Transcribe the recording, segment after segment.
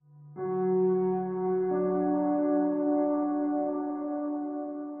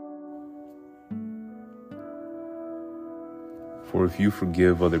For if you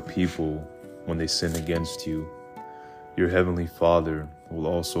forgive other people when they sin against you, your heavenly Father will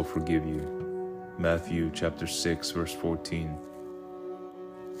also forgive you. Matthew chapter 6, verse 14.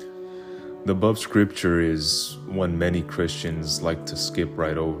 The above scripture is one many Christians like to skip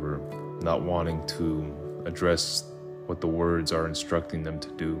right over, not wanting to address what the words are instructing them to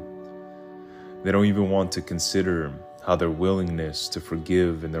do. They don't even want to consider how their willingness to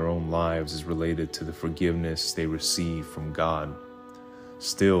forgive in their own lives is related to the forgiveness they receive from God.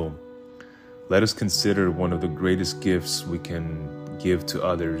 Still, let us consider one of the greatest gifts we can give to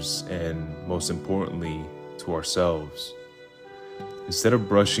others and, most importantly, to ourselves. Instead of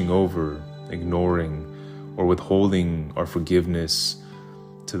brushing over, ignoring, or withholding our forgiveness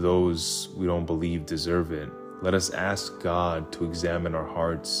to those we don't believe deserve it, let us ask God to examine our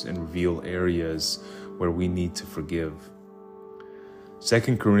hearts and reveal areas where we need to forgive.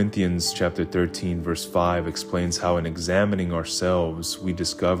 2 Corinthians chapter 13 verse 5 explains how in examining ourselves we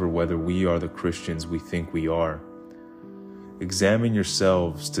discover whether we are the Christians we think we are. Examine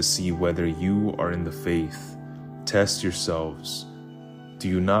yourselves to see whether you are in the faith. Test yourselves. Do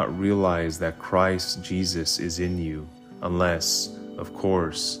you not realize that Christ Jesus is in you, unless, of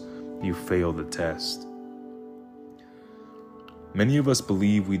course, you fail the test? Many of us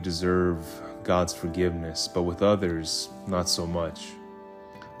believe we deserve God's forgiveness, but with others, not so much.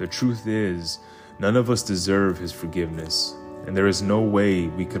 The truth is, none of us deserve His forgiveness, and there is no way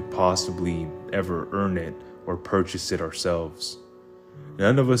we could possibly ever earn it or purchase it ourselves.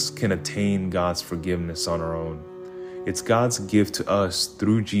 None of us can attain God's forgiveness on our own. It's God's gift to us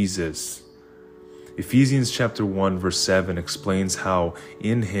through Jesus. Ephesians chapter 1 verse 7 explains how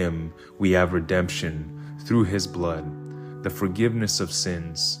in Him we have redemption through His blood, the forgiveness of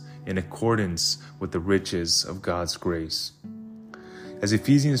sins, in accordance with the riches of God's grace. As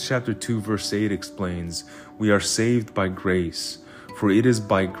Ephesians chapter 2 verse 8 explains, we are saved by grace, for it is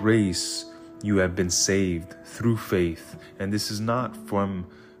by grace you have been saved through faith, and this is not from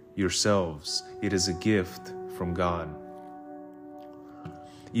yourselves, it is a gift from God.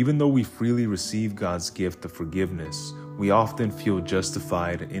 Even though we freely receive God's gift of forgiveness, we often feel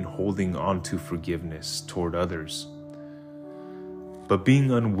justified in holding on to forgiveness toward others. But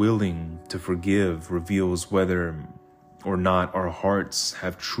being unwilling to forgive reveals whether or not our hearts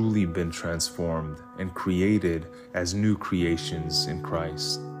have truly been transformed and created as new creations in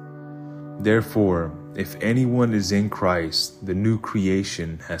Christ. Therefore, if anyone is in Christ, the new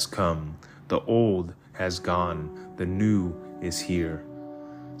creation has come, the old has gone, the new is here.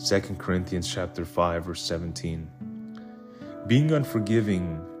 2 Corinthians chapter 5 verse 17. Being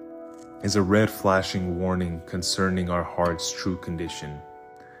unforgiving is a red flashing warning concerning our heart's true condition.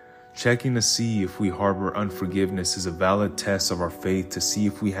 Checking to see if we harbor unforgiveness is a valid test of our faith to see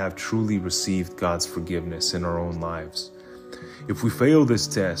if we have truly received God's forgiveness in our own lives. If we fail this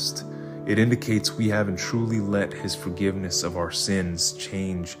test, it indicates we haven't truly let His forgiveness of our sins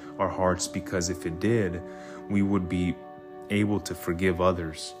change our hearts, because if it did, we would be able to forgive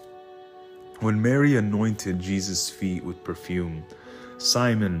others. When Mary anointed Jesus' feet with perfume,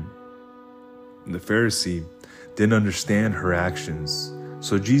 Simon, the Pharisee, didn't understand her actions.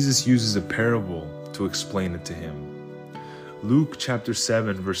 So Jesus uses a parable to explain it to him. Luke chapter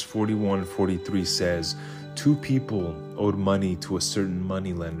 7 verse 41-43 says, 2 people owed money to a certain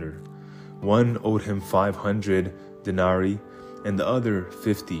moneylender. One owed him 500 denarii and the other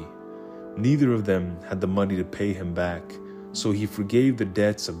 50. Neither of them had the money to pay him back, so he forgave the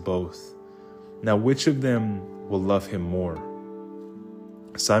debts of both. Now which of them will love him more?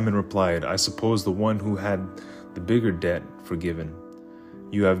 Simon replied, I suppose the one who had the bigger debt forgiven.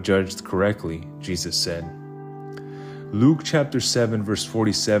 You have judged correctly, Jesus said. Luke chapter 7 verse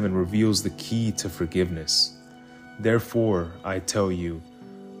 47 reveals the key to forgiveness. Therefore, I tell you,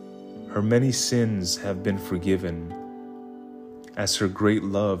 her many sins have been forgiven, as her great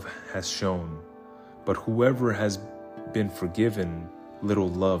love has shown. But whoever has been forgiven little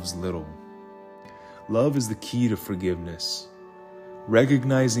loves little. Love is the key to forgiveness.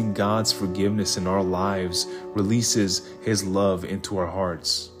 Recognizing God's forgiveness in our lives releases His love into our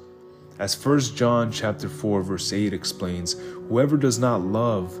hearts. As 1 John chapter 4 verse 8 explains, whoever does not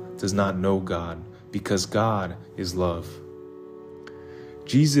love does not know God, because God is love.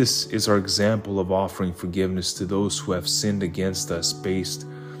 Jesus is our example of offering forgiveness to those who have sinned against us based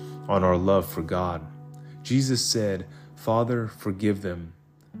on our love for God. Jesus said, Father, forgive them,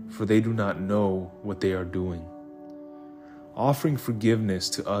 for they do not know what they are doing. Offering forgiveness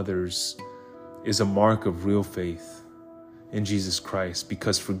to others is a mark of real faith in Jesus Christ,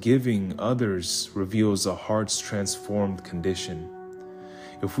 because forgiving others reveals a heart's transformed condition.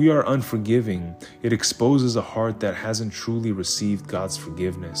 If we are unforgiving, it exposes a heart that hasn't truly received God's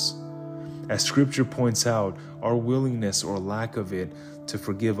forgiveness. As Scripture points out, our willingness or lack of it to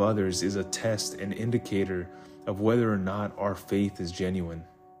forgive others is a test and indicator of whether or not our faith is genuine.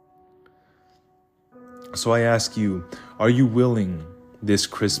 So I ask you, are you willing this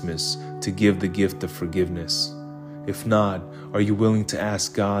Christmas to give the gift of forgiveness? If not, are you willing to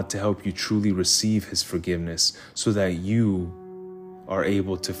ask God to help you truly receive His forgiveness so that you are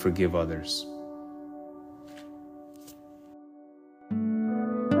able to forgive others?